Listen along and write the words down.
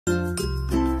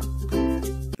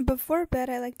Before bed,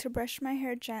 I like to brush my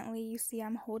hair gently. You see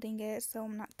I'm holding it so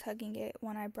I'm not tugging it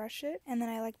when I brush it. And then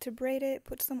I like to braid it,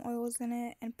 put some oils in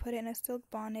it, and put it in a silk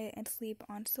bonnet and sleep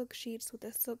on silk sheets with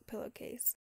a silk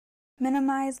pillowcase.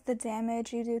 Minimize the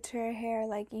damage you do to your hair.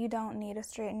 Like, you don't need to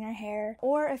straighten your hair,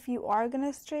 or if you are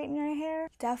gonna straighten your hair,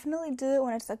 definitely do it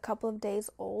when it's a couple of days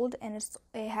old and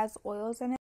it has oils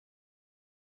in it.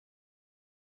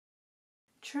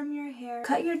 Trim your hair,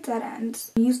 cut your dead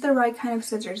ends. Use the right kind of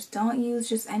scissors. Don't use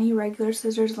just any regular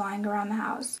scissors lying around the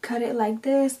house. Cut it like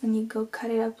this, then you go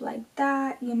cut it up like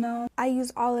that, you know. I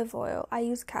use olive oil, I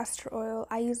use castor oil,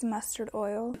 I use mustard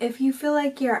oil. If you feel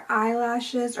like your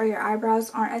eyelashes or your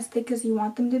eyebrows aren't as thick as you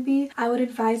want them to be, I would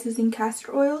advise using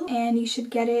castor oil, and you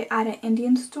should get it at an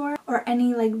Indian store or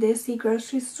any like desi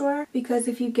grocery store, because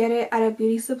if you get it at a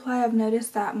beauty supply, I've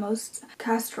noticed that most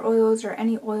castor oils or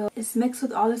any oil is mixed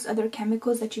with all this other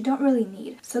chemicals that you don't really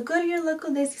need. So go to your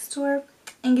local desi store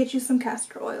and get you some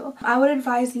castor oil. I would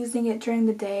advise using it during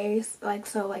the day, like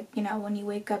you know, when you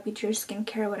wake up, eat your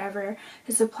skincare, whatever.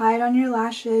 Just apply it on your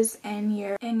lashes and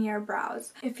your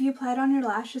brows. If you apply it on your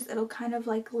lashes, it'll kind of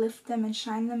like lift them and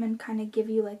shine them and kind of give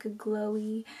you like a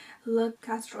glowy look.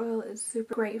 Castor oil is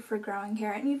super great for growing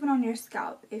hair, and even on your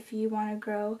scalp. If you want to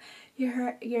grow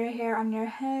your hair on your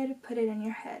head, put it in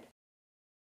your head.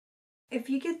 If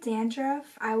you get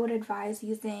dandruff, I would advise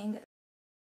using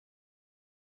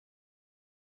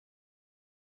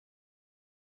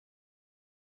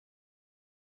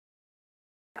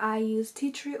I use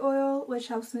tea tree oil, which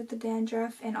helps smooth the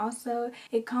dandruff, and also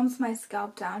it calms my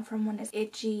scalp down from when it's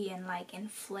itchy and like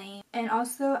inflamed. And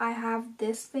also I have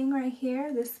this thing right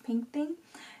here, this pink thing,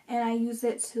 and I use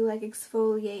it to like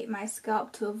exfoliate my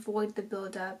scalp to avoid the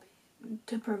buildup,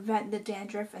 to prevent the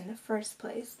dandruff in the first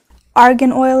place.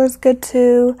 Argan oil is good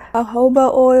too,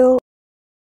 jojoba oil.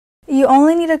 You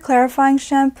only need a clarifying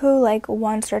shampoo like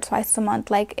once or twice a month.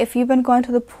 Like if you've been going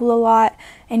to the pool a lot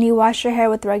and you wash your hair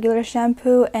with regular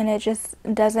shampoo and it just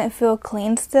doesn't feel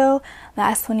clean still,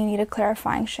 that's when you need a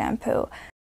clarifying shampoo.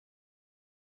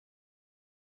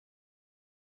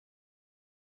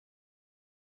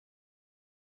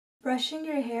 Brushing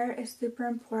your hair is super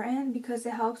important because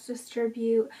it helps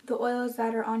distribute the oils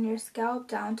that are on your scalp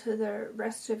down to the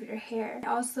rest of your hair.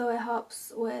 Also, it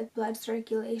helps with blood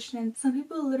circulation. Some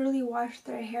people literally wash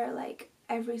their hair like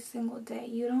every single day.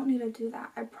 You don't need to do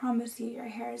that. I promise you, your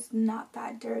hair is not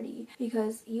that dirty,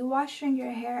 because you washing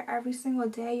your hair every single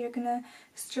day, you're gonna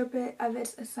strip it of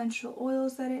its essential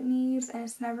oils that it needs, and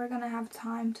it's never gonna have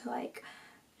time to like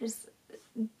just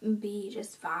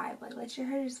vibe. Like, let your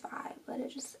hair just vibe, let it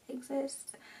just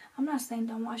exist. I'm not saying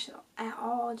don't wash it at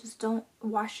all, just don't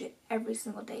wash it every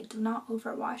single day. Do not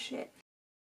overwash it.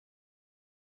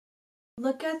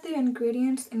 Look at the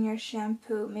ingredients in your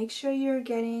shampoo. Make sure you're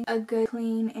getting a good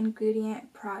clean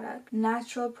ingredient product,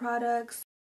 natural products.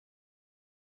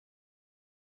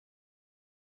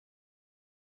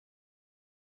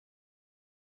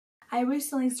 I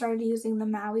recently started using the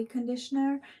Maui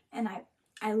conditioner, and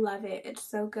I love it. It's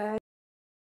so good.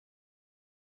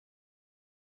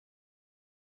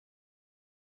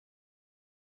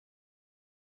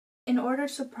 In order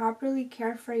to properly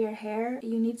care for your hair,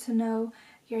 you need to know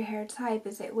your hair type.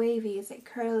 Is it wavy? Is it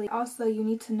curly? Also, you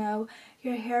need to know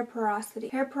your hair porosity.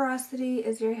 Hair porosity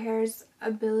is your hair's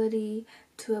ability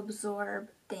to absorb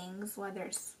things, whether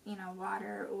it's, you know,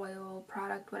 water, oil,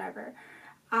 product, whatever.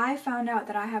 I found out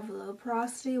that I have low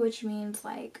porosity, which means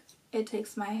like it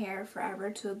takes my hair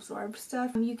forever to absorb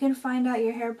stuff. You can find out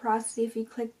your hair porosity if you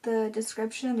click the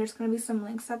description. There's going to be some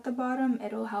links at the bottom.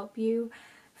 It'll help you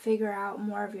figure out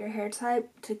more of your hair type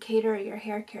to cater your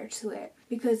hair care to it,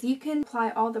 because you can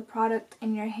apply all the product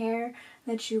in your hair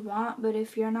that you want, but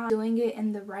if you're not doing it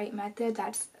in the right method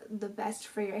that's the best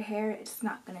for your hair, it's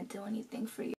not going to do anything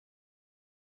for you.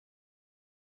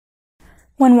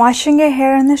 When washing your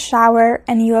hair in the shower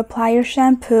and you apply your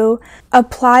shampoo,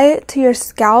 apply it to your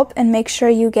scalp and make sure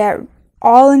you get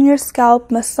all in your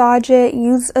scalp. Massage it,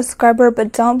 use a scrubber,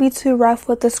 but don't be too rough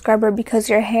with the scrubber because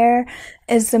your hair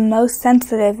is the most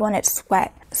sensitive when it's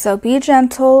wet. So be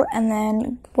gentle and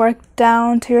then work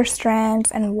down to your strands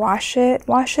and wash it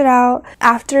out.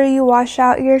 After you wash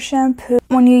out your shampoo,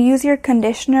 when you use your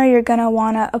conditioner, you're going to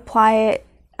want to apply it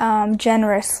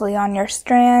generously on your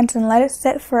strands and let it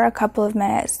sit for a couple of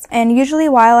minutes. And usually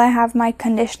while I have my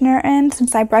conditioner in,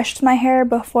 since I brushed my hair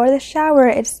before the shower,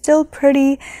 it's still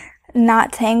pretty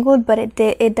not tangled, but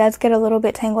it does get a little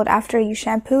bit tangled after you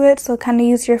shampoo it. So kind of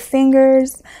use your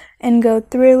fingers and go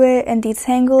through it and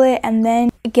detangle it, and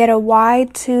then get a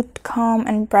wide tooth comb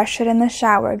and brush it in the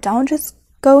shower. Don't just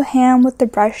Go ham with the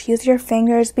brush. Use your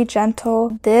fingers. Be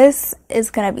gentle. This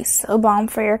is gonna be so bomb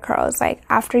for your curls. Like,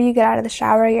 after you get out of the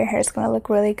shower, your hair is gonna look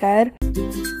really good.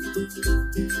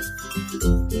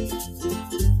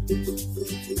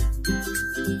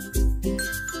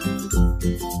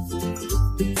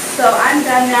 So I'm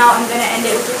done now. I'm gonna end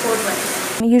it with a cold rinse.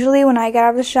 Usually when I get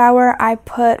out of the shower, I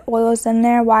put oils in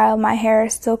there while my hair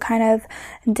is still kind of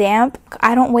damp.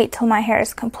 I don't wait till my hair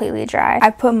is completely dry.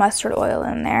 I put mustard oil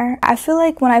in there. I feel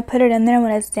like when I put it in there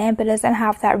when it's damp, it doesn't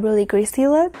have that really greasy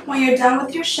look. When you're done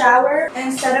with your shower,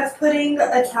 instead of putting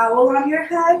a towel on your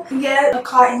head, get a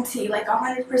cotton tee, like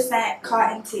 100%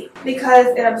 cotton tee, because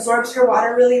it absorbs your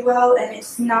water really well and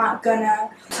it's not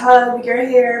gonna tug your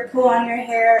hair, pull on your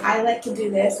hair. I like to do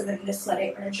this and then just let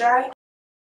it air dry.